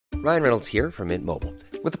Ryan Reynolds here from Mint Mobile.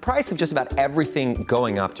 With the price of just about everything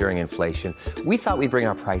going up during inflation, we thought we'd bring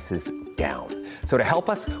our prices down. So to help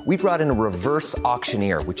us, we brought in a reverse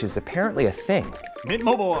auctioneer, which is apparently a thing. Mint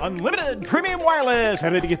Mobile Unlimited Premium Wireless.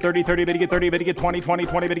 How to get 30, 30, bit to get 30, bit to get 20, 20,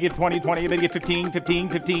 20, bit to get 20, 20, bit to get 15, 15,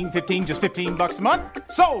 15, 15, just $15 a month?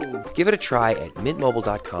 Sold! Give it a try at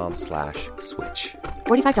mintmobile.com/switch.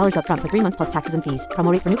 $45 up front for 3 months plus taxes and fees.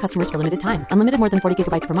 Promo rate for new customers for limited time. Unlimited more than 40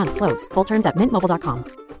 gigabytes per month. Slows full terms at mintmobile.com.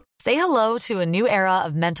 Say hello to a new era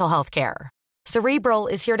of mental health care. Cerebral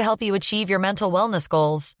is here to help you achieve your mental wellness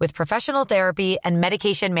goals with professional therapy and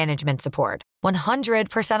medication management support.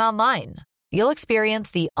 100% online. You'll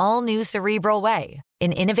experience the all-new Cerebral Way,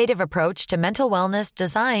 an innovative approach to mental wellness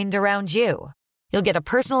designed around you. You'll get a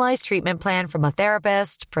personalized treatment plan from a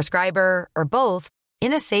therapist, prescriber, or both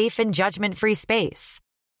in a safe and judgment-free space.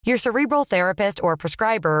 Your Cerebral therapist or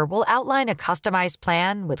prescriber will outline a customized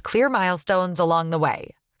plan with clear milestones along the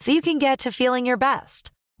way, so you can get to feeling your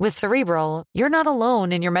best. With Cerebral, you're not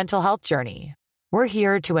alone in your mental health journey. We're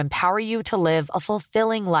here to empower you to live a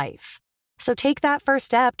fulfilling life. So take that first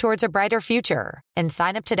step towards a brighter future and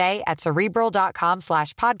sign up today at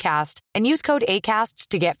Cerebral.com/podcast and use code ACAST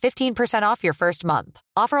to get 15% off your first month.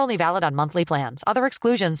 Offer only valid on monthly plans. Other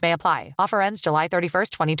exclusions may apply. Offer ends July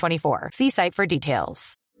 31st, 2024. See site for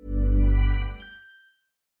details.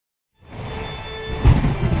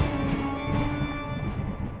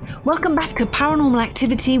 Welcome back to Paranormal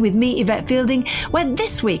Activity with me, Yvette Fielding, where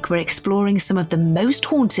this week we're exploring some of the most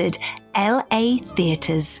haunted LA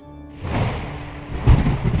theatres.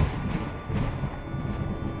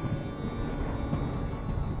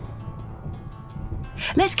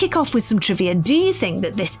 Let's kick off with some trivia. Do you think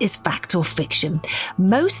that this is fact or fiction?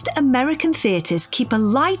 Most American theatres keep a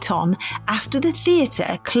light on after the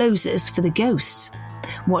theatre closes for the ghosts.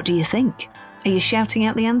 What do you think? Are you shouting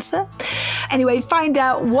out the answer? Anyway, find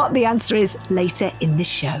out what the answer is later in this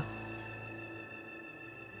show.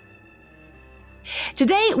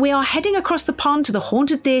 Today, we are heading across the pond to the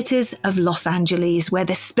haunted theatres of Los Angeles, where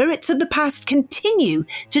the spirits of the past continue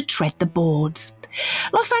to tread the boards.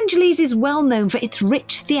 Los Angeles is well known for its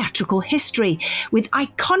rich theatrical history, with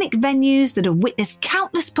iconic venues that have witnessed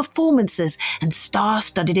countless performances and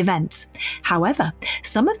star-studded events. However,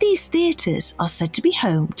 some of these theatres are said to be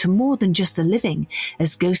home to more than just the living,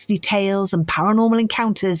 as ghostly tales and paranormal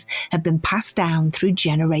encounters have been passed down through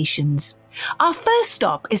generations. Our first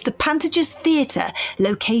stop is the Pantages Theatre,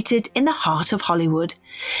 located in the heart of Hollywood.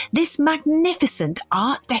 This magnificent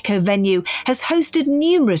Art Deco venue has hosted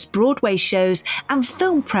numerous Broadway shows and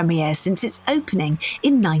film premieres since its opening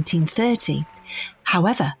in 1930.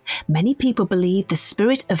 However, many people believe the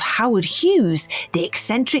spirit of Howard Hughes, the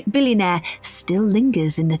eccentric billionaire, still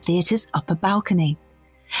lingers in the theatre's upper balcony.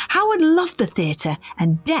 Howard loved the theatre,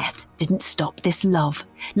 and death didn't stop this love.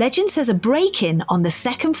 Legend says a break-in on the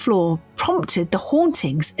second floor prompted the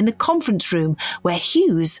hauntings in the conference room where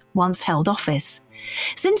Hughes once held office.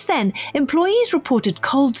 Since then, employees reported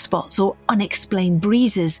cold spots or unexplained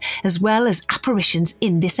breezes, as well as apparitions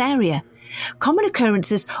in this area. Common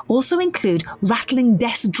occurrences also include rattling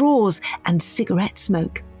desk drawers and cigarette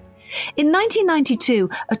smoke. In 1992,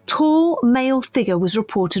 a tall male figure was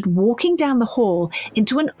reported walking down the hall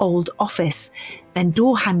into an old office. Then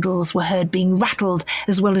door handles were heard being rattled,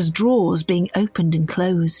 as well as drawers being opened and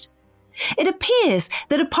closed. It appears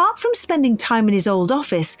that apart from spending time in his old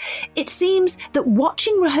office, it seems that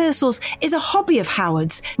watching rehearsals is a hobby of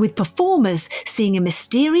Howard's, with performers seeing a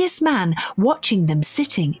mysterious man watching them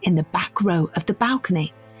sitting in the back row of the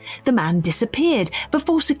balcony. The man disappeared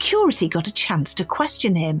before security got a chance to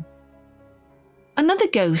question him. Another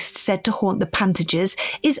ghost said to haunt the Pantages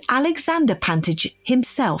is Alexander Pantage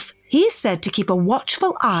himself. He is said to keep a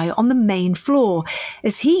watchful eye on the main floor,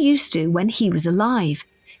 as he used to when he was alive.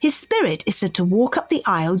 His spirit is said to walk up the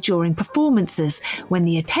aisle during performances. When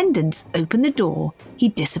the attendants open the door, he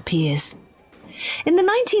disappears. In the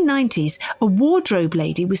 1990s, a wardrobe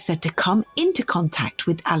lady was said to come into contact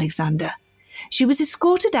with Alexander. She was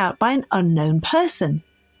escorted out by an unknown person.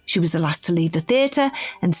 She was the last to leave the theatre,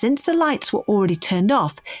 and since the lights were already turned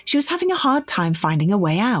off, she was having a hard time finding a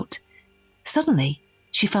way out. Suddenly,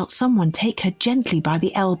 she felt someone take her gently by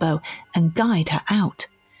the elbow and guide her out.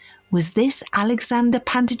 Was this Alexander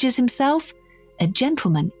Pantages himself? A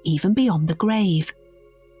gentleman even beyond the grave.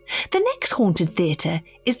 The next haunted theatre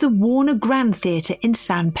is the Warner Grand Theatre in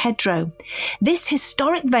San Pedro. This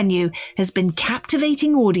historic venue has been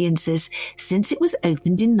captivating audiences since it was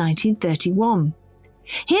opened in 1931.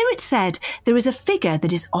 Here it's said there is a figure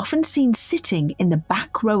that is often seen sitting in the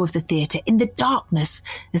back row of the theatre in the darkness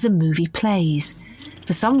as a movie plays.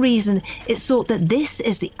 For some reason, it's thought that this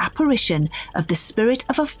is the apparition of the spirit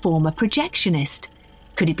of a former projectionist.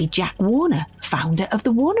 Could it be Jack Warner, founder of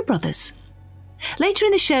the Warner Brothers? Later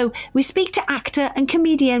in the show, we speak to actor and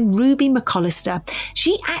comedian Ruby McCollister.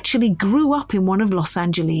 She actually grew up in one of Los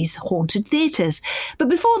Angeles' haunted theatres. But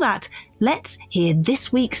before that, let's hear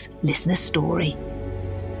this week's listener story.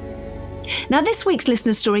 Now, this week's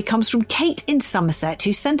listener story comes from Kate in Somerset,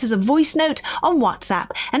 who sent us a voice note on WhatsApp,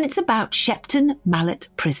 and it's about Shepton Mallet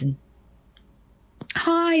Prison.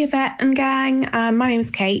 Hi, Yvette and gang. My name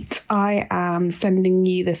is Kate. I am sending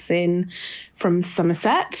you this in from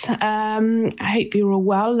Somerset. I hope you're all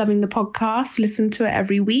well, loving the podcast, listen to it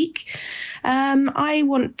every week. I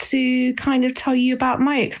want to kind of tell you about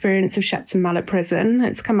my experience of Shepton Mallet Prison.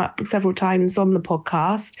 It's come up several times on the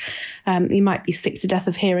podcast. You might be sick to death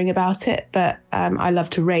of hearing about it, but I love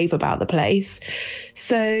to rave about the place.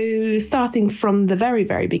 So starting from the very,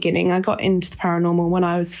 very beginning, I got into the paranormal when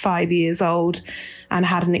I was 5 years old and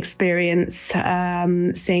had an experience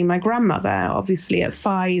seeing my grandmother. Obviously at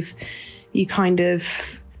 5, you kind of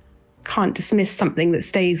can't dismiss something that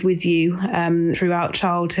stays with you throughout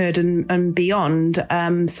childhood and beyond.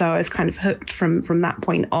 So I was kind of hooked from that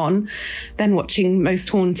point on. Then watching Most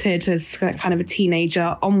Haunted as kind of a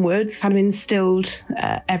teenager onwards kind of instilled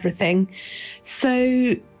everything.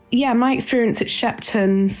 So yeah, my experience at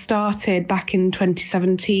Shepton started back in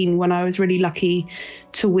 2017 when I was really lucky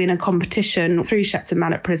to win a competition through Shepton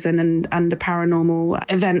Mallet Prison and a paranormal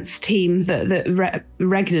events team that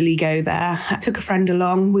regularly go there. I took a friend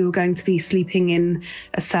along. We were going to be sleeping in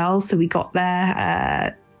a cell, so we got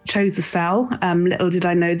there, chose a cell. Little did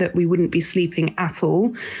I know that we wouldn't be sleeping at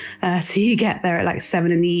all. So you get there at like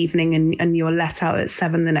 7 in the evening and you're let out at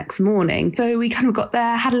 7 the next morning. So we kind of got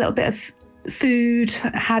there, had a little bit of food,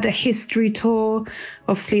 had a history tour.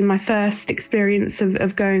 Obviously my first experience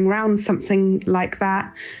of going around something like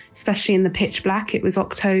that, especially in the pitch black. It was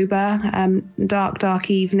October, dark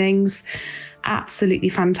evenings. Absolutely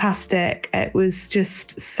fantastic. It was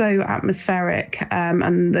just so atmospheric,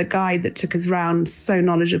 and the guide that took us round, so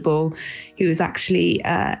knowledgeable. He was actually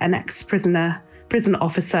an prison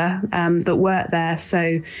officer that worked there,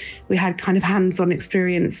 so we had kind of hands-on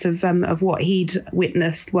experience of what he'd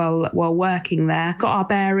witnessed while working there. Got our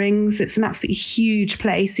bearings. It's an absolutely huge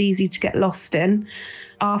place, easy to get lost in.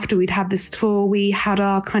 After we'd had this tour, we had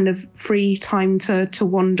our kind of free time to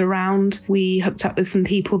wander around. We hooked up with some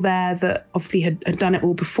people there that obviously had done it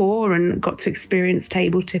all before and got to experience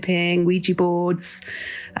table tipping, Ouija boards,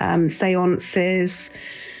 seances.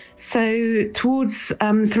 So towards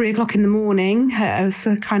 3 o'clock in the morning, it was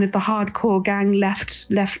kind of the hardcore gang left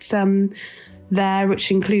there,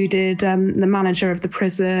 which included the manager of the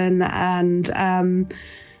prison and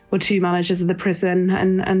or 2 managers of the prison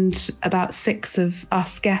and about 6 of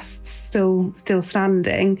us guests still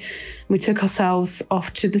standing. We took ourselves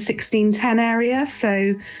off to the 1610 area.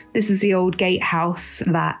 So this is the old gatehouse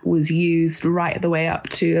that was used right the way up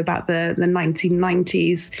to about the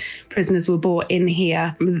 1990s. Prisoners were brought in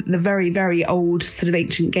here. The very, very old sort of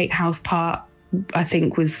ancient gatehouse part, I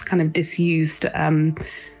think, was kind of disused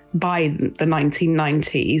by the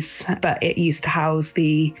 1990s, but it used to house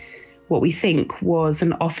what we think was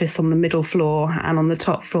an office on the middle floor, and on the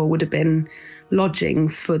top floor would have been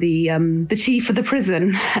lodgings for the chief of the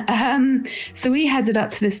prison. So we headed up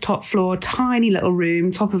to this top floor, tiny little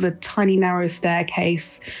room, top of a tiny narrow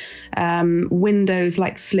staircase, windows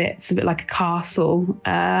like slits, a bit like a castle,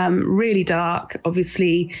 really dark.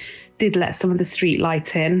 Obviously did let some of the street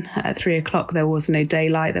light in. At 3 o'clock, there was no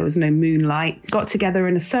daylight, there was no moonlight. Got together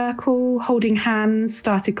in a circle, holding hands,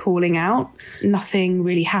 started calling out. Nothing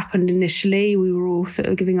really happened initially. We were all sort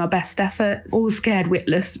of giving our best effort, all scared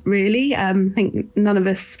witless, really. I think none of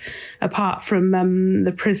us, apart from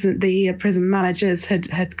the prison managers,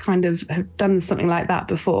 had kind of done something like that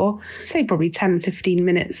before. Say probably 10, 15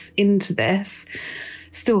 minutes into this,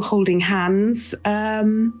 still holding hands.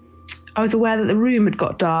 I was aware that the room had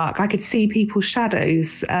got dark. I could see people's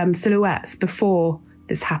shadows, silhouettes before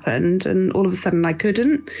this happened, and all of a sudden I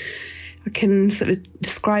couldn't. I can sort of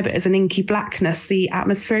describe it as an inky blackness. The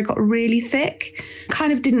atmosphere got really thick.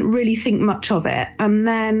 Kind of didn't really think much of it. And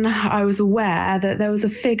then I was aware that there was a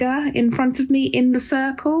figure in front of me in the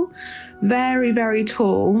circle, very, very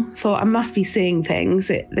tall. Thought, I must be seeing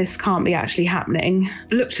things. This can't be actually happening.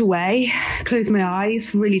 Looked away, closed my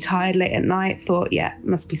eyes, really tired late at night. Thought, yeah,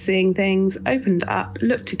 must be seeing things. Opened up,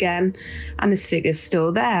 looked again, and this figure's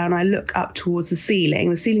still there. And I look up towards the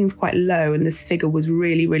ceiling. The ceiling's quite low, and this figure was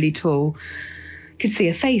really, really tall. Could see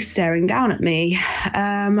a face staring down at me.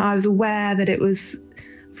 I was aware that it was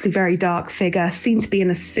obviously a very dark figure, seemed to be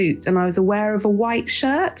in a suit, and I was aware of a white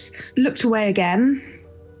shirt. Looked away again,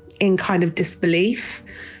 in kind of disbelief,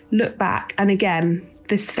 look back, and again,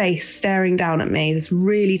 this face staring down at me, this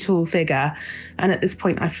really tall figure. And at this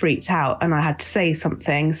point I freaked out and I had to say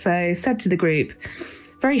something. So I said to the group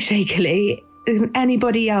very shakily,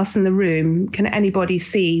 anybody else in the room, can anybody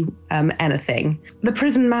see anything? The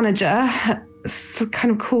prison manager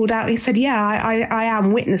kind of called out. He said, yeah, I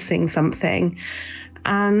am witnessing something.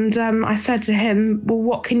 And I said to him, well,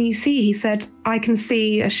 what can you see? He said, I can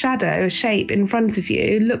see a shadow, a shape in front of you.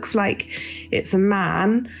 It looks like it's a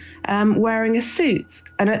man wearing a suit.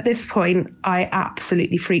 And at this point, I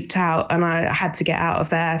absolutely freaked out and I had to get out of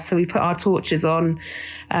there. So we put our torches on.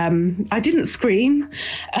 I didn't scream,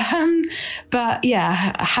 but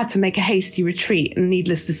yeah, I had to make a hasty retreat. And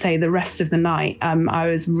needless to say, the rest of the night, I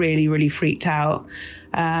was really, really freaked out.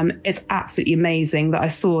 It's absolutely amazing that I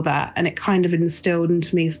saw that, and it kind of instilled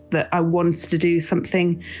into me that I wanted to do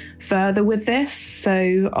something further with this.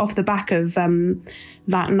 So off the back of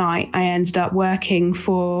that night, I ended up working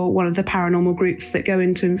for one of the paranormal groups that go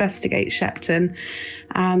in to investigate Shepton.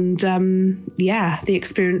 And the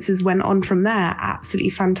experiences went on from there. Absolutely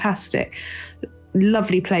fantastic.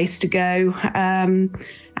 Lovely place to go. And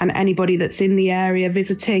anybody that's in the area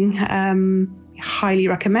visiting, highly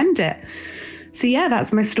recommend it. So yeah,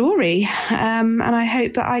 that's my story. And I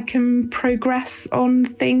hope that I can progress on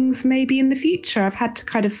things maybe in the future. I've had to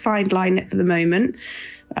kind of sideline it for the moment,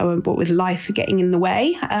 what with life getting in the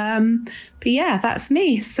way. But yeah, that's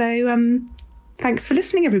me. So thanks for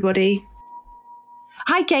listening, everybody.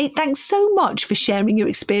 Hi, Kate. Thanks so much for sharing your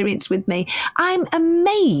experience with me. I'm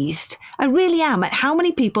amazed, I really am, at how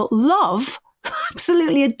many people love,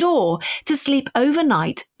 absolutely adore, to sleep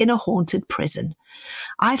overnight in a haunted prison.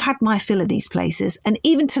 I've had my fill of these places, and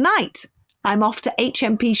even tonight, I'm off to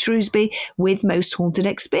HMP Shrewsbury with Most Haunted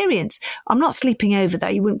Experience. I'm not sleeping over, though.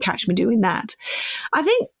 You wouldn't catch me doing that. I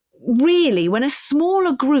think, really, when a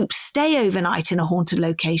smaller group stay overnight in a haunted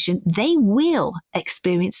location, they will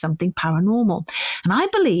experience something paranormal. And I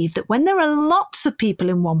believe that when there are lots of people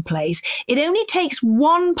in one place, it only takes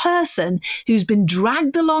one person who's been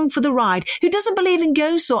dragged along for the ride, who doesn't believe in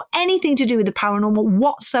ghosts or anything to do with the paranormal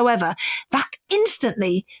whatsoever, that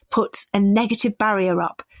instantly puts a negative barrier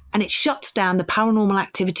up. And it shuts down the paranormal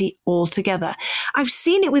activity altogether. I've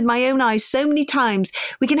seen it with my own eyes so many times.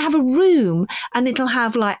 We can have a room and it'll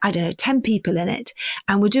have 10 people in it.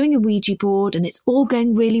 And we're doing a Ouija board and it's all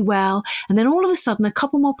going really well. And then all of a sudden, a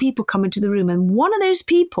couple more people come into the room. And one of those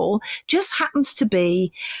people just happens to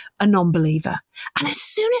be a non-believer. And as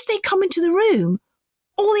soon as they come into the room,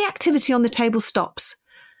 all the activity on the table stops.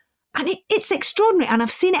 And it's extraordinary. And I've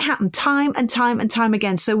seen it happen time and time and time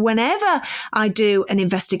again. So whenever I do an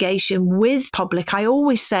investigation with public, I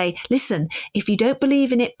always say, listen, if you don't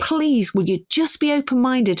believe in it, please, will you just be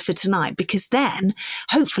open-minded for tonight? Because then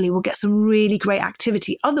hopefully we'll get some really great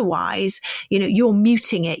activity. Otherwise, you're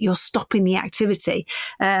muting it. You're stopping the activity.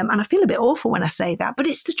 And I feel a bit awful when I say that, but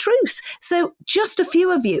it's the truth. So just a few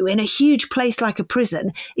of you in a huge place like a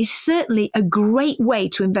prison is certainly a great way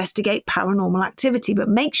to investigate paranormal activity. But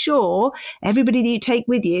make sure everybody that you take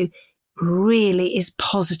with you really is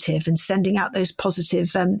positive and sending out those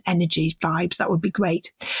positive energy vibes. That would be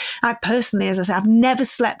great. I personally, as I said, I've never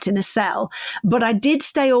slept in a cell, but I did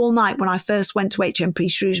stay all night when I first went to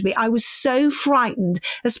HMP Shrewsbury. I was so frightened,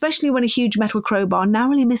 especially when a huge metal crowbar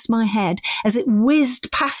narrowly missed my head as it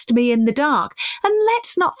whizzed past me in the dark. And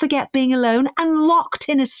let's not forget being alone and locked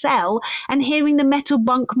in a cell and hearing the metal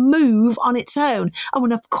bunk move on its own. Oh,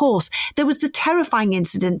 and of course, there was the terrifying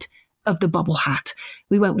incident of the bubble hat.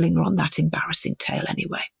 We won't linger on that embarrassing tale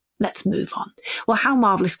anyway. Let's move on. Well, how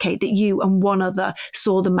marvellous, Kate, that you and one other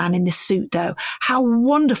saw the man in the suit, though. How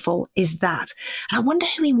wonderful is that? And I wonder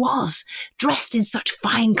who he was, dressed in such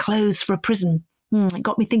fine clothes for a prison. It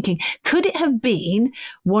got me thinking, could it have been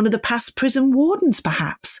one of the past prison wardens,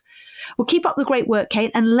 perhaps? Well, keep up the great work,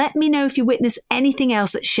 Kate, and let me know if you witness anything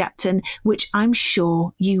else at Shepton, which I'm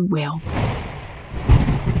sure you will.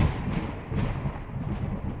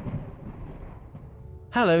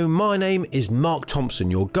 Hello, my name is Mark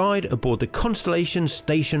Thompson, your guide aboard the Constellation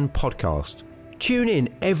Station podcast. Tune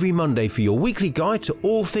in every Monday for your weekly guide to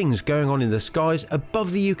all things going on in the skies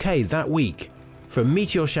above the UK that week. From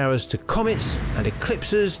meteor showers to comets and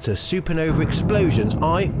eclipses to supernova explosions,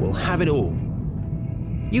 I will have it all.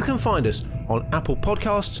 You can find us on Apple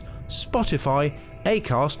Podcasts, Spotify,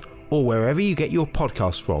 Acast, or wherever you get your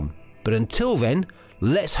podcasts from. But until then,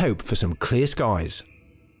 let's hope for some clear skies.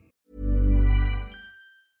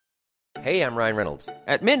 Hey, I'm Ryan Reynolds.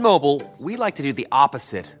 At Mint Mobile, we like to do the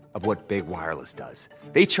opposite of what Big Wireless does.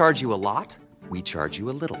 They charge you a lot, we charge you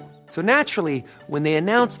a little. So naturally, when they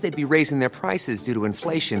announced they'd be raising their prices due to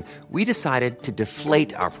inflation, we decided to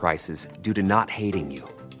deflate our prices due to not hating you.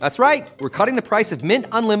 That's right. We're cutting the price of Mint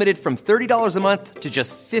Unlimited from $30 a month to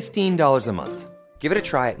just $15 a month. Give it a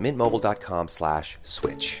try at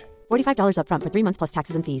mintmobile.com/switch. $45 up front for 3 months plus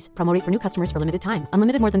taxes and fees. Promo rate for new customers for limited time.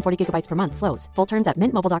 Unlimited more than 40 gigabytes per month. Slows full terms at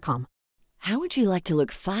mintmobile.com. How would you like to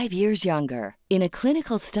look 5 years younger? In a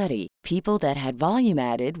clinical study, people that had volume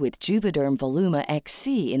added with Juvederm Voluma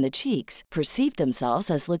XC in the cheeks perceived themselves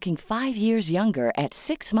as looking 5 years younger at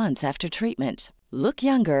 6 months after treatment. Look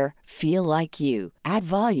younger, feel like you. Add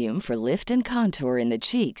volume for lift and contour in the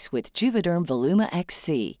cheeks with Juvederm Voluma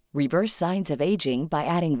XC. Reverse signs of aging by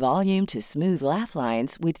adding volume to smooth laugh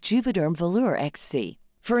lines with Juvederm Volure XC.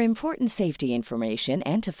 For important safety information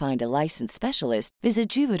and to find a licensed specialist, visit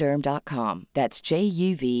Juvederm.com. That's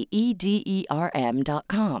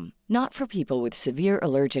JUVEDERM.com. Not for people with severe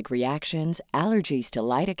allergic reactions, allergies to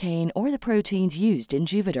lidocaine, or the proteins used in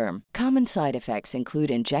Juvederm. Common side effects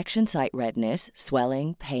include injection site redness,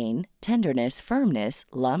 swelling, pain, tenderness, firmness,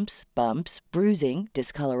 lumps, bumps, bruising,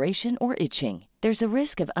 discoloration, or itching. There's a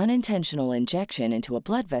risk of unintentional injection into a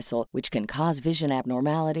blood vessel, which can cause vision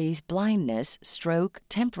abnormalities, blindness, stroke,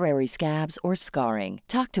 temporary scabs, or scarring.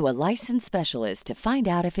 Talk to a licensed specialist to find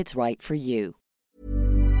out if it's right for you.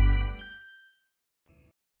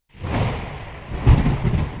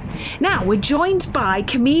 Now, we're joined by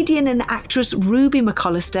comedian and actress Ruby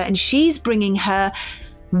McCollister, and she's bringing her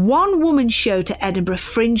one-woman show to Edinburgh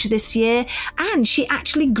Fringe this year, and she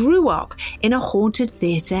actually grew up in a haunted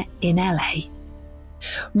theatre in LA.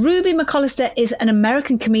 Ruby McCollister is an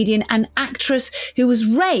American comedian and actress who was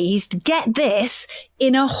raised, get this,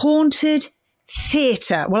 in a haunted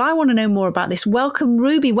theatre. Well, I want to know more about this. Welcome,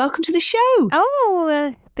 Ruby. Welcome to the show.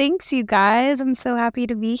 Oh, thanks, you guys. I'm so happy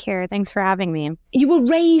to be here. Thanks for having me. You were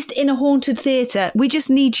raised in a haunted theatre. We just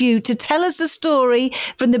need you to tell us the story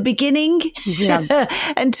from the beginning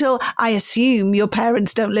until, I assume your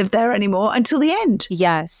parents don't live there anymore, until the end.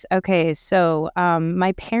 Yes. Okay. So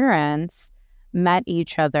my parents met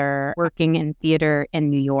each other working in theater in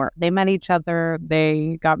New York. They met each other,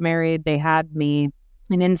 they got married, they had me.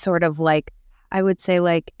 And in sort of like, I would say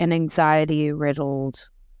like an anxiety-riddled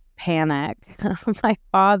panic, my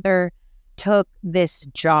father took this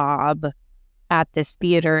job at this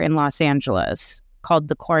theater in Los Angeles called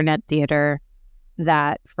the Cornet Theater,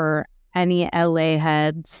 that for any LA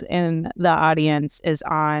heads in the audience is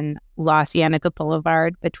on La Cienega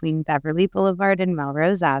Boulevard between Beverly Boulevard and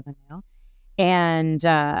Melrose Avenue. And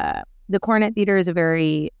the Cornet Theater is a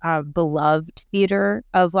very beloved theater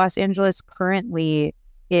of Los Angeles. Currently,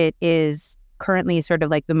 it is sort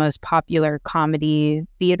of like the most popular comedy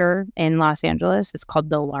theater in Los Angeles. It's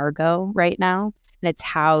called the Largo right now, and it's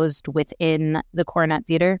housed within the Cornet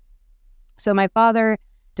Theater. So my father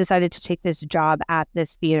decided to take this job at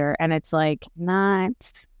this theater, and it's like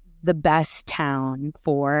not the best town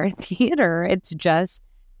for theater. It's just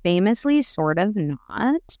famously sort of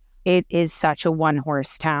not. It is such a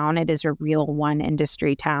one-horse town. It is a real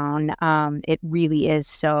one-industry town. It really is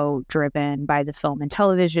so driven by the film and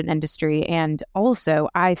television industry. And also,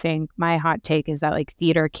 I think my hot take is that like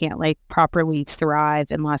theater can't like properly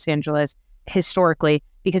thrive in Los Angeles historically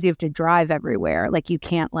because you have to drive everywhere. Like you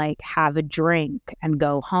can't like have a drink and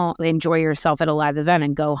go home, enjoy yourself at a live event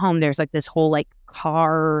and go home. There's like this whole like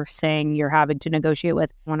car thing you're having to negotiate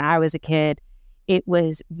with. When I was a kid, it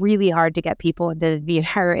was really hard to get people into the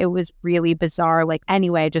theater. It was really bizarre. Like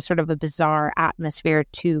anyway, just sort of a bizarre atmosphere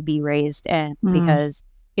to be raised in because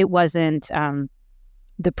it wasn't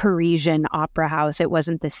the Parisian opera house. It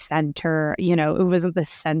wasn't the center, it wasn't the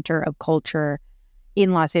center of culture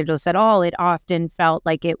in Los Angeles at all. It often felt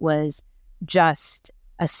like it was just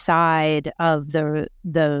a side of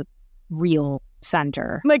the real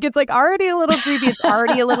center. Like it's like already a little creepy. It's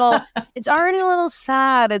already a little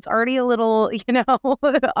sad. It's already a little,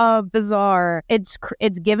 bizarre. It's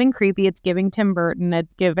giving creepy. It's giving Tim Burton.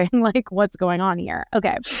 It's giving like what's going on here.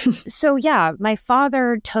 Okay. So yeah, my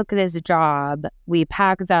father took this job. We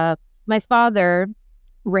packed up. My father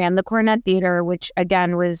ran the Cornet Theater, which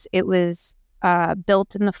again was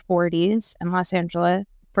built in the 40s in Los Angeles.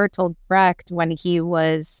 Bertolt Brecht, when he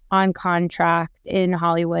was on contract in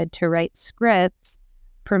Hollywood to write scripts,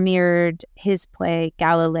 premiered his play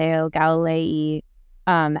Galileo Galilei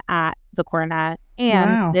at the Cornet.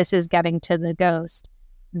 And This is getting to the ghost.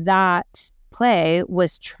 That play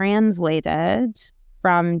was translated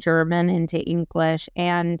from German into English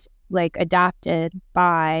and like adapted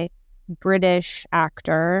by British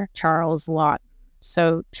actor Charles Laughton.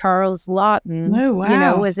 So Charles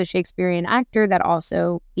Laughton, was a Shakespearean actor that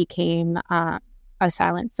also became a a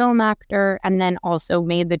silent film actor and then also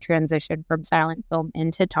made the transition from silent film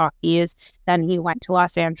into talkies. Then he went to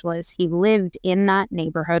Los Angeles. He lived in that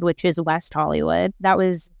neighborhood, which is West Hollywood. That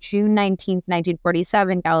was June 19th,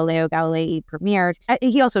 1947, Galileo Galilei premiered.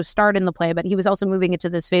 He also starred in the play, but he was also moving into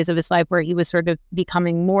this phase of his life where he was sort of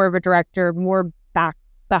becoming more of a director, more back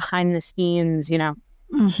behind the scenes, you know.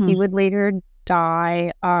 Mm-hmm. He would later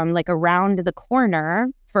die like around the corner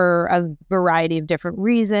for a variety of different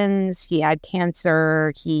reasons. He had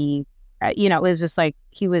cancer. He, it was just like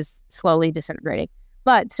he was slowly disintegrating.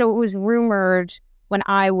 But so it was rumored when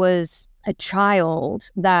I was a child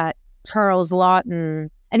that Charles Laughton,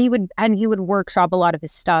 and he would workshop a lot of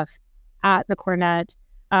his stuff at the Cornet.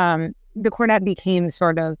 The Cornet became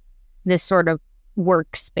sort of this sort of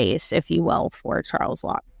workspace, if you will, for Charles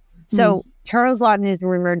Laughton. So Charles Laughton is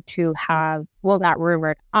rumored to have, well, not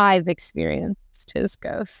rumored, I've experienced his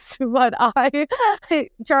ghost, but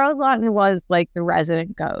Charles Laughton was like the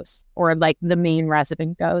resident ghost, or like the main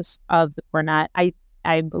resident ghost of the Cornet.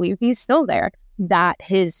 I believe he's still there. That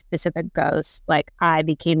his specific ghost, like I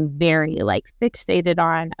became very like fixated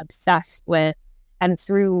on, obsessed with, and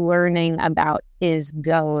through learning about his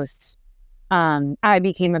ghosts, I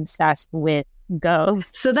became obsessed with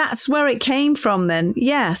ghosts. So that's where it came from then.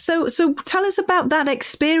 Yeah. So tell us about that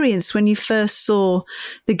experience when you first saw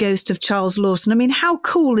the ghost of Charles Laughton. I mean, how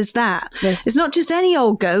cool is that? Yes. It's not just any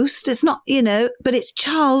old ghost. It's not, but it's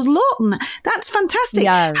Charles Laughton. That's fantastic.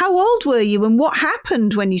 Yes. How old were you and what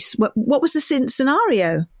happened when what was the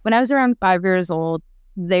scenario? When I was around 5 years old,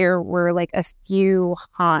 there were like a few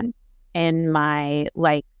haunts in my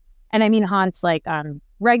and I mean haunts like,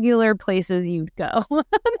 regular places you'd go,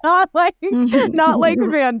 not like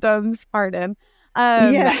phantoms. Pardon.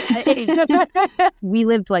 We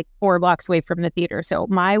lived like 4 blocks away from the theater, so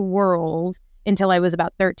my world until I was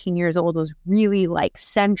about 13 years old was really like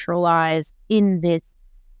centralized in this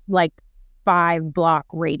like 5-block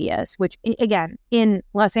radius, which again in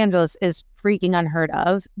Los Angeles is freaking unheard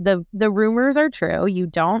of. The rumors are true. You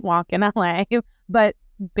don't walk in LA, but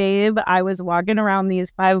babe, I was walking around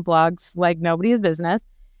these 5 blocks like nobody's business.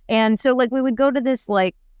 And so like we would go to this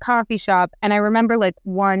like coffee shop, and I remember like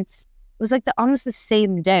once it was like almost the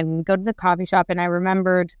same day we would go to the coffee shop, and I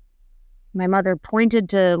remembered my mother pointed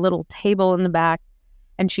to a little table in the back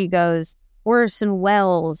and she goes, Orson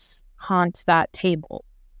Welles haunts that table.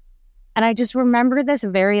 And I just remember this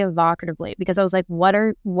very evocatively because I was like,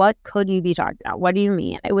 what could you be talking about? What do you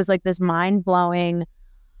mean? It was like this mind-blowing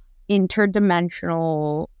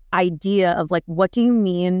interdimensional idea of like, what do you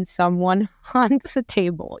mean someone haunts a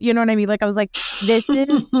table? You know what I mean? Like I was like, this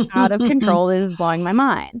is out of control. This is blowing my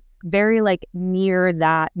mind. Very like near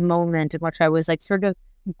that moment in which I was like sort of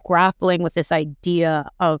grappling with this idea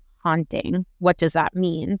of haunting. What does that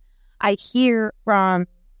mean? I hear from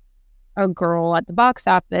a girl at the box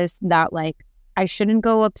office that like I shouldn't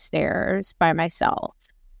go upstairs by myself.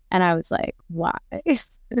 And I was like, why?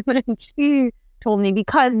 And she told me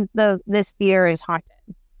because this theater is haunted.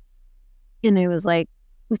 And it was like,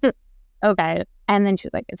 okay. And then she's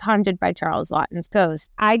like, it's haunted by Charles Laughton's ghost.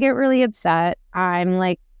 I get really upset. I'm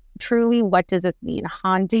like, truly, what does it mean?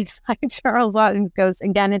 Haunted by Charles Laughton's ghost.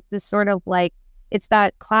 Again, it's this sort of like, it's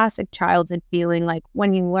that classic childhood feeling like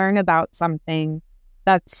when you learn about something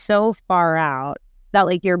that's so far out that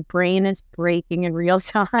like your brain is breaking in real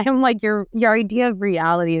time. Like your idea of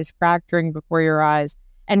reality is fracturing before your eyes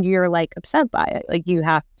and you're like upset by it. Like you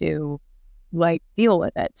have to like deal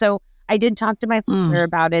with it. So I did talk to my father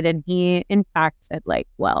about it, and he, in fact, said, like,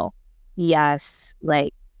 well, yes,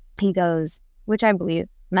 like, he goes, which I believe,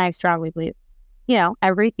 and I strongly believe,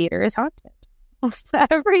 every theater is haunted.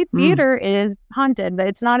 Every theater is haunted, but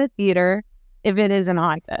it's not a theater if it isn't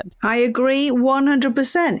haunted. I agree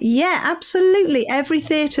 100%. Yeah, absolutely. Every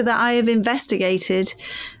theater that I have investigated,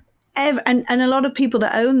 and a lot of people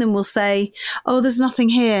that own them will say, oh, there's nothing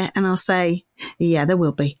here. And I'll say, yeah, there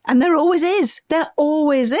will be. And there always is. There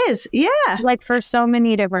always is. Yeah. Like for so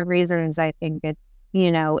many different reasons, I think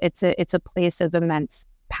it's a place of immense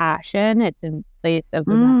passion. It's a place of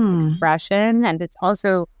immense expression. And it's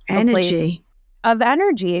also energy. Of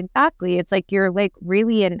energy. Exactly. It's like you're like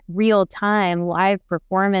really in real time. Live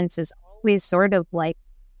performance is always sort of like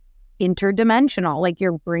interdimensional, like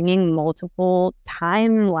you're bringing multiple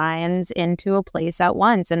timelines into a place at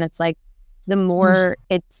once. And it's like the more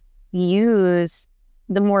it's used,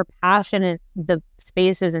 the more passionate the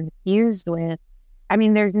space is infused with. I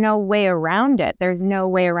mean, there's no way around it.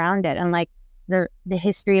 And like the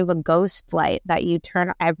history of a ghost light that you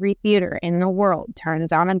turn, every theater in the world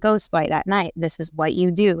turns on a ghost light at night. This is what you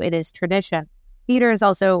do. It is tradition. Theater is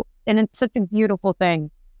also, and it's such a beautiful thing.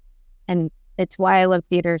 And it's why I love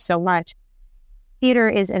theater so much. theater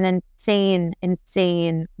is an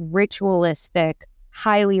insane, ritualistic,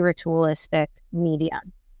 highly ritualistic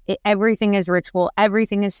medium. Everything is ritual.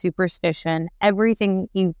 Everything is superstition. Everything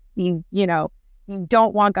you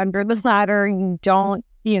don't walk under the ladder. You don't,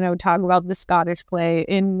 talk about the Scottish play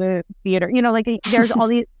in the theater. Like there's all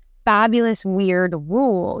these fabulous, weird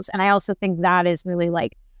rules. And I also think that is really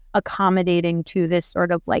like accommodating to this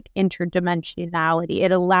sort of like interdimensionality.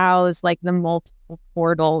 It allows like the multiple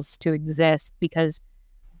portals to exist because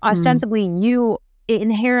ostensibly you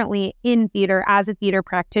inherently in theater, as a theater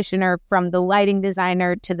practitioner, from the lighting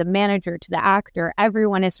designer to the manager to the actor,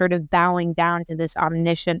 everyone is sort of bowing down to this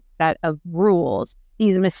omniscient set of rules,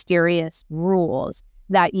 these mysterious rules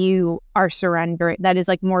that you are surrendering, that is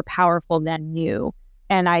like more powerful than you.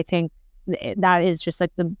 And I think that is just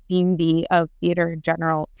like the beauty of theater in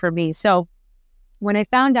general for me. So when I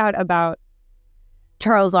found out about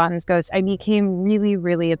Charles Laughton's ghost, I became really,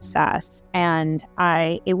 really obsessed. And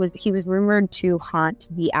he was rumored to haunt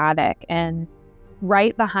the attic. And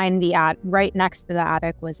right next to the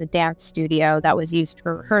attic was a dance studio that was used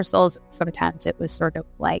for rehearsals. Sometimes it was sort of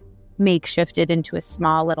like makeshifted into a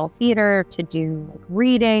small little theater to do like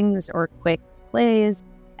readings or quick plays.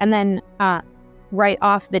 And then right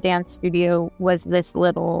off the dance studio was this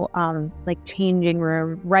little like changing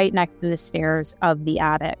room right next to the stairs of the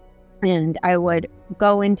attic. And I would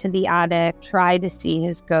go into the attic, try to see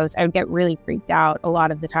his ghost. I would get really freaked out a lot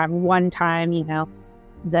of the time. One time,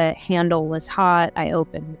 the handle was hot. I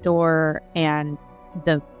opened the door and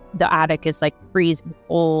the attic is like freezing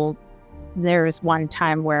cold. There's one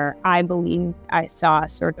time where I believe I saw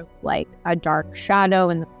sort of like a dark shadow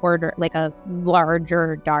in the corner, like a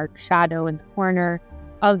larger dark shadow in the corner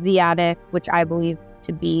of the attic, which I believe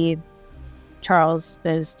to be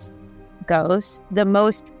Charles's ghost. The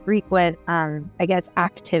most frequent,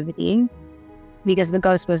 activity, because the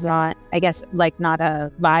ghost was not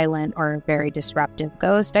a violent or very disruptive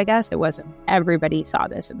ghost, I guess. It wasn't. Everybody saw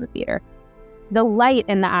this in the theater. The light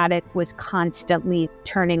in the attic was constantly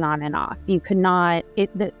turning on and off. You could not,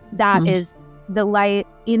 is the light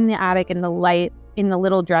in the attic and the light in the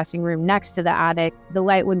little dressing room next to the attic, the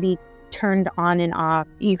light would be turned on and off.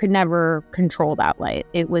 You could never control that light.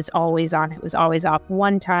 It was always on. It was always off.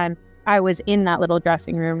 One time I was in that little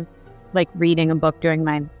dressing room, like reading a book, doing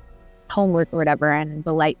my homework or whatever, and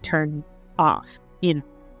the light turned off,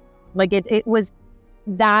 like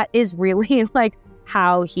that is really like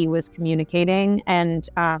how he was communicating. And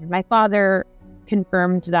my father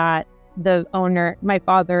confirmed that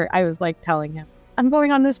I was like telling him, I'm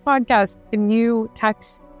going on this podcast. Can you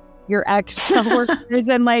text your ex-workers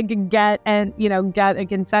and like get a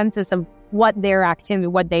consensus of what their activity,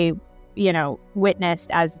 what they,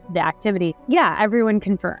 witnessed as the activity? Yeah, everyone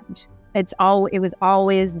confirmed. It was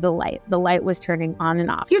always the light. The light was turning on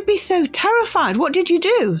and off. You'd be so terrified. What did you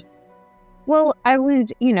do? Well, I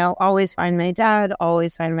would, always find my dad,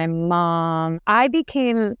 always find my mom. I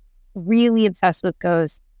became really obsessed with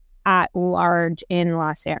ghosts at large in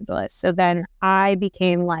Los Angeles. So then I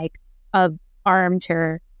became like a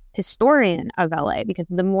armchair historian of LA, because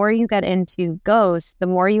the more you get into ghosts, the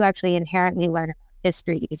more you actually inherently learn about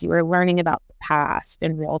history, because you were learning about the past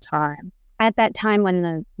in real time. At that time when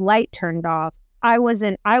the light turned off, I was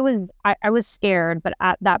scared, but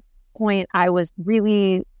at that point I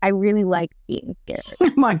really liked being scared.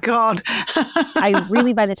 Oh my God.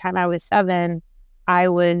 By the time I was 7, I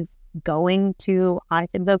was going to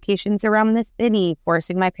haunted locations around the city,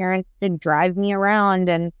 forcing my parents to drive me around,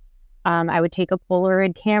 and I would take a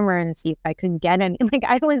Polaroid camera and see if I could get any. Like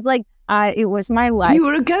I was like, it was my life. You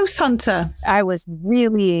were a ghost hunter. I was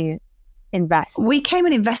really invested. We came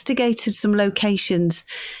and investigated some locations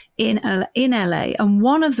in LA, and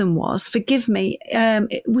one of them was, forgive me,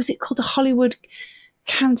 was it called the Hollywood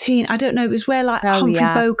Canteen? I don't know. It was where like Humphrey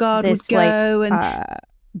Bogart would go, and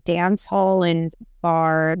dance hall and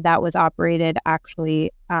bar that was operated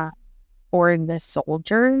actually for the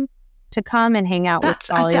soldiers to come and hang out with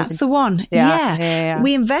Solly. That's the one. Yeah.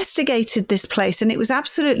 We investigated this place and it was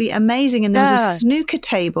absolutely amazing. And there was a snooker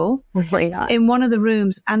table in one of the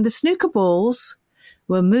rooms, and the snooker balls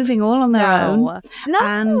were moving all on their own.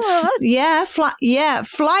 And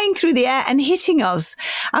flying through the air and hitting us.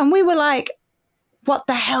 And we were like, what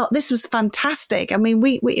the hell? This was fantastic. I mean,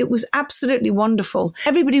 it was absolutely wonderful.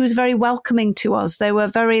 Everybody was very welcoming to us. They were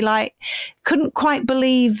very couldn't quite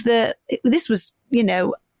believe that this was,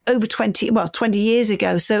 over 20 years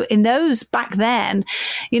ago. So in those back then,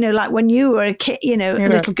 like when you were a kid, a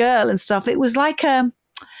little girl and stuff, it was like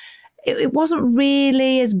it wasn't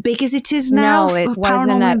really as big as it is now No, it for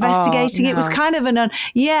wasn't paranormal at investigating. all, It was no. kind of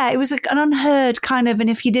it was an unheard kind of, and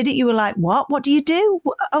if you did it, you were like, what do you do?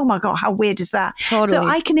 Oh my God, how weird is that? Totally. So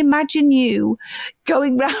I can imagine you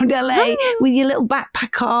going round LA with your little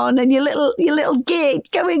backpack on and your little gig,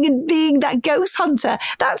 going and being that ghost hunter.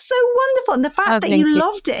 That's so wonderful. And the fact that thank you you.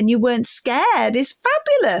 loved it and you weren't scared is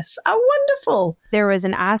fabulous. How wonderful. There was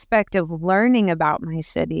an aspect of learning about my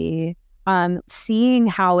city, seeing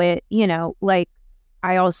how it, like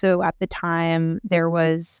I also at the time, there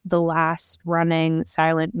was the last running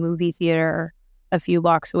silent movie theater a few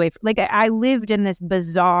blocks away. Like I lived in this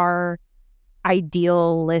bizarre,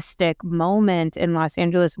 idealistic moment in Los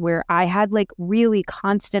Angeles where I had like really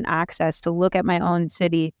constant access to look at my own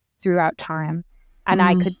city throughout time. And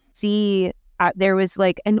I could see there was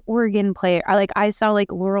like an organ player. I saw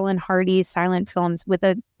like Laurel and Hardy silent films with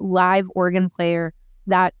a live organ player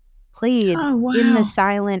that played in the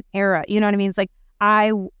silent era. You know what I mean? It's like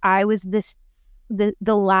I was the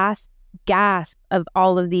last gasp of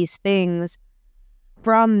all of these things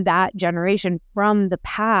from that generation, from the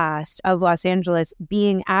past of Los Angeles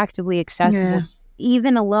being actively accessible,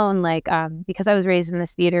 even alone, like because I was raised in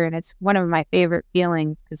this theater and it's one of my favorite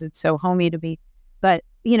feelings because it's so homey to me. But,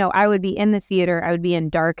 I would be in the theater, I would be in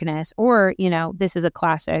darkness, or, this is a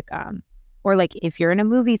classic, or like if you're in a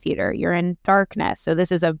movie theater, you're in darkness. So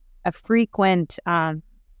this is a frequent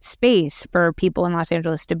space for people in Los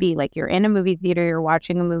Angeles to be. Like you're in a movie theater, you're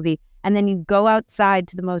watching a movie, and then you go outside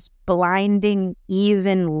to the most blinding,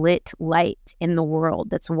 even lit light in the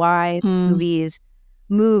world. That's why movies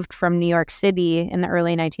moved from New York City in the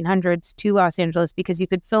early 1900s to Los Angeles, because you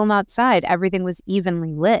could film outside. Everything was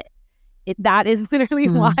evenly lit. That is literally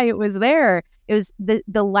why it was there. It was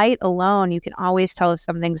the light alone. You can always tell if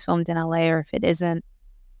something's filmed in LA or if it isn't.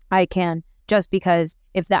 I can, just because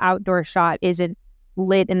if the outdoor shot isn't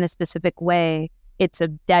lit in the specific way, it's a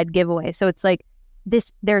dead giveaway. So it's like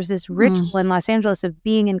there's this ritual in Los Angeles of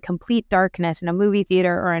being in complete darkness in a movie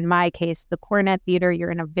theater, or in my case, the Cornet Theater.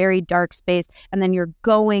 You're in a very dark space, and then you're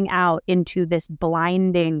going out into this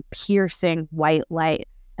blinding, piercing white light.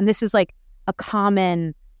 And this is like a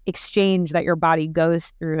common exchange that your body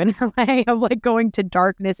goes through in LA of like going to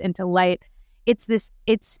darkness into light. It's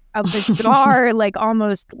a bizarre, like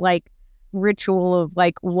almost like ritual of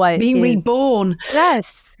like what being reborn.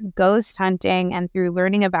 Yes, ghost hunting. And through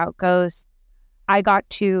learning about ghosts, I got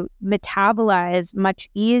to metabolize much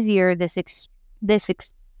easier this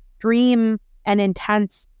extreme and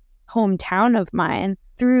intense hometown of mine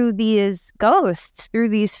through these ghosts, through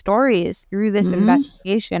these stories, through this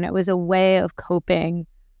investigation. It was a way of coping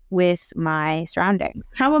with my surroundings.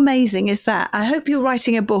 How amazing is that? I hope you're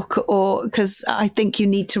writing a book, or because I think you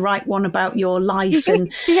need to write one about your life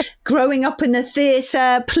and growing up in the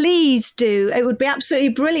theatre. Please do. It would be absolutely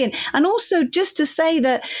brilliant. And also just to say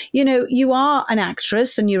that, you are an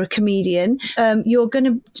actress and you're a comedian. You're going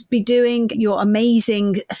to be doing your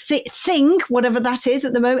amazing thing, whatever that is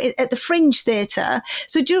at the moment, at the Fringe Theatre.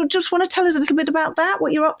 So do you just want to tell us a little bit about that,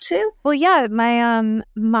 what you're up to? Well, yeah,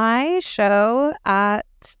 my show at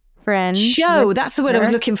Fringe. Show, that's the word I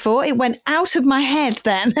was looking for. It went out of my head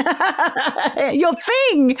then. Your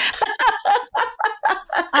thing.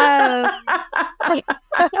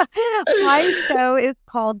 My show is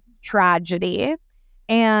called Tragedy.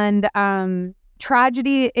 And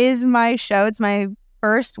Tragedy is my show. It's my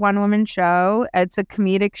first one-woman show. It's a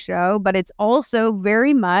comedic show, but it's also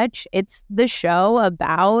very much, it's the show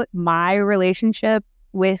about my relationship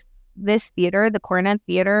with this theater, the Cornet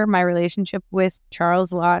Theater, my relationship with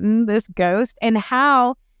Charles Laughton, this ghost, and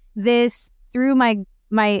how this, through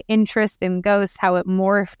my interest in ghosts, how it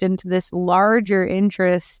morphed into this larger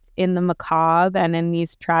interest in the macabre and in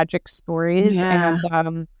these tragic stories,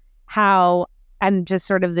 and how, and just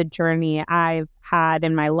sort of the journey I've had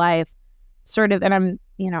in my life, sort of, and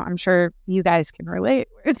I'm sure you guys can relate,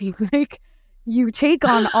 like, you take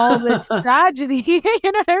on all this tragedy, you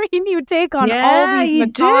know what I mean? You take on all these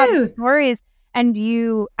macabre stories. And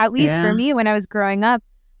you, at least for me, when I was growing up,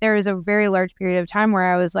 there was a very large period of time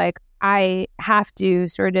where I was like, I have to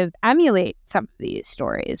sort of emulate some of these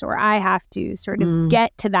stories, or I have to sort of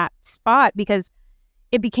get to that spot, because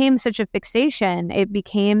it became such a fixation. It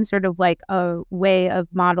became sort of like a way of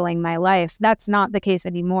modeling my life. That's not the case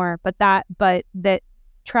anymore. But that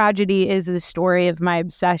Tragedy is the story of my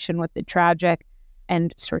obsession with the tragic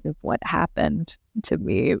and sort of what happened to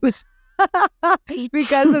me. It was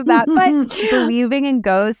because of that. But believing in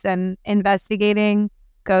ghosts and investigating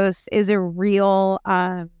ghosts is a real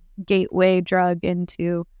gateway drug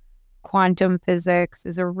into quantum physics,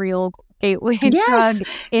 is a real gateway drug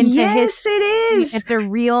into Yes, it is. It's a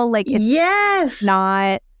real, like, it's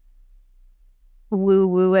not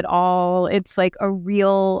woo-woo at all. It's like a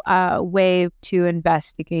real way to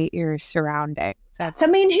investigate your surroundings. I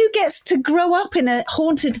mean, who gets to grow up in a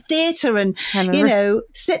haunted theatre and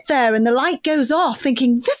sit there and the light goes off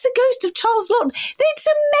thinking, that's the ghost of Charles Laughton. It's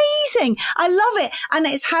amazing. I love it. And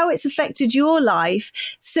it's how it's affected your life,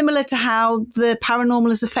 similar to how the paranormal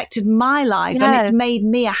has affected my life. Yes. And it's made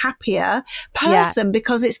me a happier person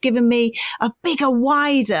because it's given me a bigger,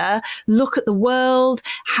 wider look at the world,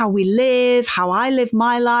 how we live, how I live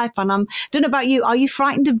my life. And I don't know about you. Are you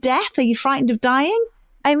frightened of death? Are you frightened of dying?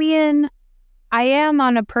 I mean, I am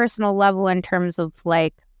on a personal level in terms of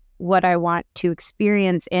like what I want to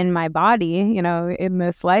experience in my body, in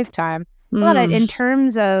this lifetime. But in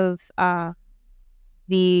terms of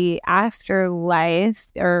the afterlife,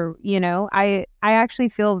 or, I actually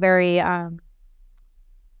feel very,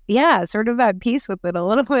 sort of at peace with it a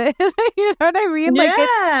little bit. You know what I mean?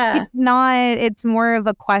 Yeah. Like it's more of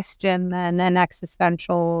a question than an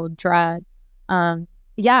existential dread.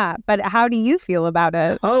 But how do you feel about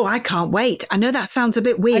it? Oh, I can't wait. I know that sounds a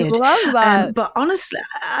bit weird. I love that. But honestly,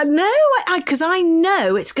 no, because I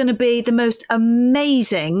know it's going to be the most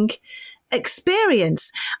amazing experience,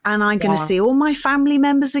 and I'm going to see all my family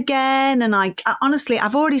members again. And I honestly,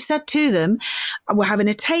 I've already said to them, we're having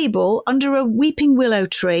a table under a weeping willow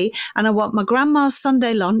tree, and I want my grandma's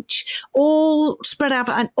Sunday lunch all spread out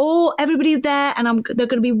and everybody there, and they're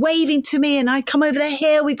going to be waving to me, and I come over the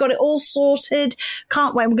hill. We've got it all sorted.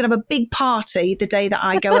 Can't wait. We're going to have a big party the day that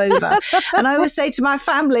I go over. And I always say to my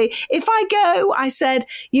family, if I go, I said,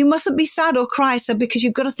 you mustn't be sad or cry. I said, because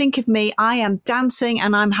you've got to think of me. I am dancing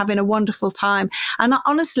and I'm having a wonderful time. And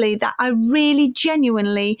honestly, that I really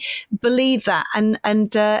genuinely believe that. And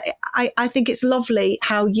I think it's lovely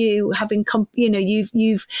how you having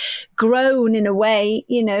you've grown in a way,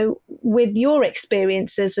 with your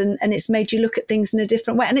experiences, and it's made you look at things in a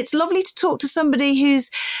different way. And it's lovely to talk to somebody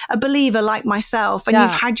who's a believer like myself, and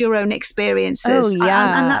you've had your own experiences. Oh,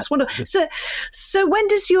 yeah. And that's wonderful. So when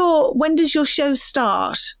does your show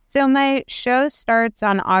start? So my show starts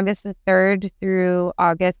on August the 3rd through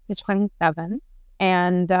August the 27th.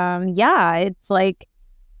 And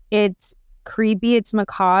it's creepy, it's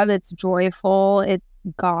macabre, it's joyful, it's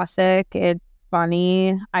gothic, it's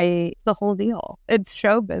funny. The whole deal. It's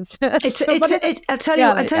show business. I tell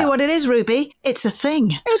you what it is, Ruby. It's a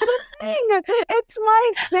thing. It's a thing. It's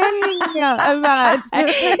my thing.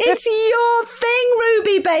 It's your thing,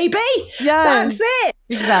 Ruby, baby. Yeah, that's it.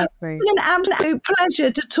 Exactly. It's an absolute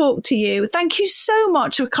pleasure to talk to you. Thank you so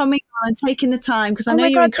much for coming on and taking the time, because I know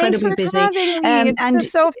you're incredibly busy.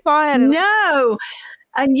 It's so fun. No,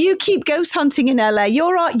 and you keep ghost hunting in LA.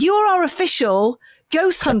 You're our official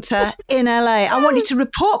ghost hunter in LA. I want you to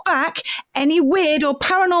report back any weird or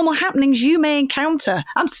paranormal happenings you may encounter.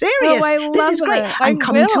 I'm serious. This is great. I'm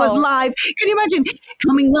coming to us live. Can you imagine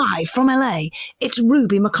coming live from LA? It's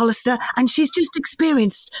Ruby McCollister, and she's just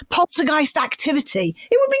experienced poltergeist activity.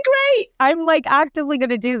 It would be great. I'm like actively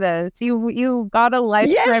going to do this. You got a life.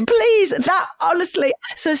 Yes, please. That honestly.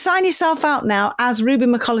 So sign yourself out now as Ruby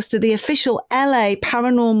McCollister, the official LA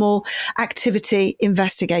paranormal activity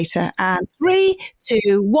investigator. And 3,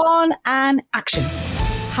 2, 1, and action.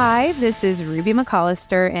 Hi, this is Ruby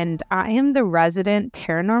McCollister, and I am the resident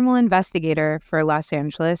paranormal investigator for Los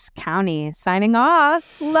Angeles County. Signing off.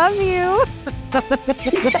 Love you.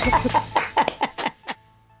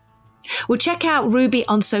 Well, check out Ruby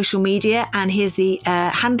on social media, and here's the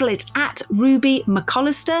handle. It's at Ruby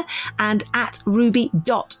McCollister and at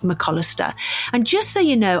Ruby.McCollister. And just so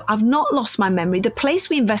you know, I've not lost my memory. The place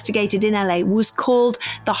we investigated in LA was called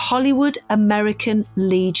the Hollywood American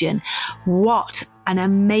Legion. What an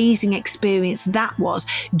amazing experience that was,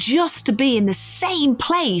 just to be in the same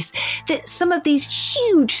place that some of these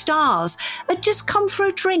huge stars had just come for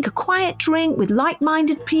a drink, a quiet drink with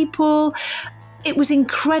like-minded people. It was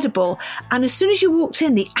incredible. And as soon as you walked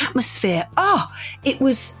in, the atmosphere, it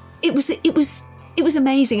was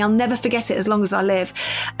amazing. I'll never forget it as long as I live.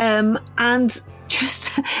 And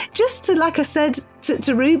just to, like I said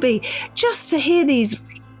to Ruby, just to hear these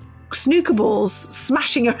snooker balls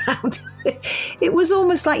smashing around, it was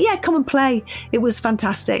almost like, yeah, come and play. It was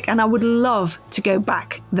fantastic. And I would love to go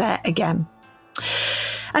back there again.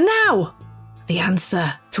 And now, the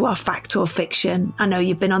answer to our fact or fiction. I know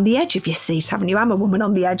you've been on the edge of your seat, haven't you? I'm a woman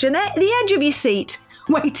on the edge, and the edge of your seat,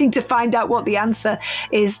 waiting to find out what the answer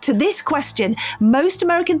is to this question. Most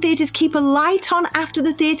American theatres keep a light on after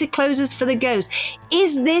the theatre closes for the ghost.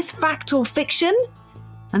 Is this fact or fiction?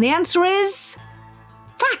 And the answer is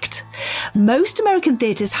Fact: most American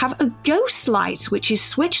theatres have a ghost light which is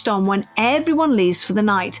switched on when everyone leaves for the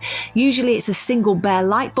night. Usually it's a single bare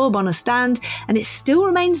light bulb on a stand, and it still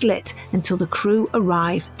remains lit until the crew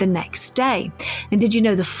arrive the next day. And did you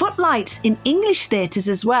know the footlights in English theatres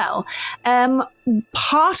as well?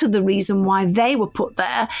 Part of the reason why they were put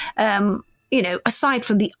there, aside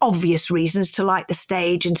from the obvious reasons to light the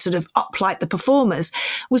stage and sort of uplight the performers,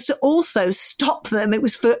 was to also stop them. It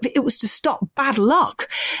was to stop bad luck,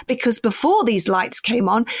 because before these lights came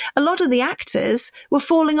on, a lot of the actors were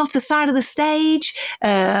falling off the side of the stage,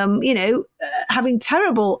 having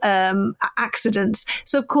terrible accidents.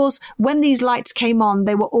 So, of course, when these lights came on,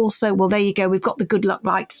 they were also, well, there you go, we've got the good luck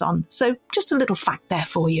lights on. So just a little fact there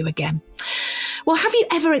for you again. Well, have you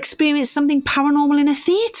ever experienced something paranormal in a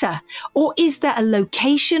theatre? Or is there a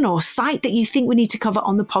location or site that you think we need to cover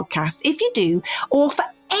on the podcast? If you do, or for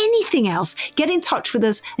anything else, get in touch with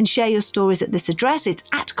us and share your stories at this address. It's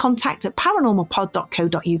at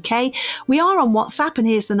contact@paranormalpod.co.uk. We are on WhatsApp, and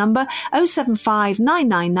here's the number: 075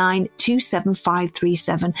 999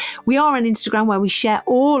 27537. We are on Instagram, where we share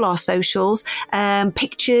all our socials,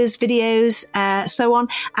 pictures, videos, so on.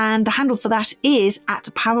 And the handle for that is at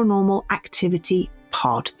Paranormal Activity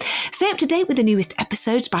Pod. Stay up to date with the newest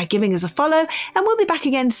episodes by giving us a follow, and we'll be back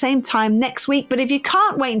again same time next week. But if you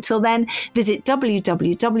can't wait until then, visit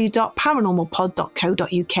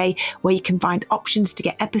www.paranormalpod.co.uk, where you can find options to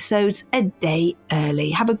get episodes a day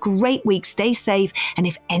early. Have a great week, stay safe, and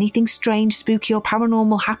if anything strange, spooky or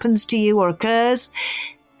paranormal happens to you or occurs,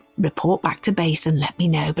 report back to base and let me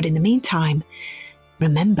know. But in the meantime,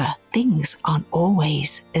 remember, things aren't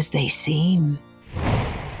always as they seem.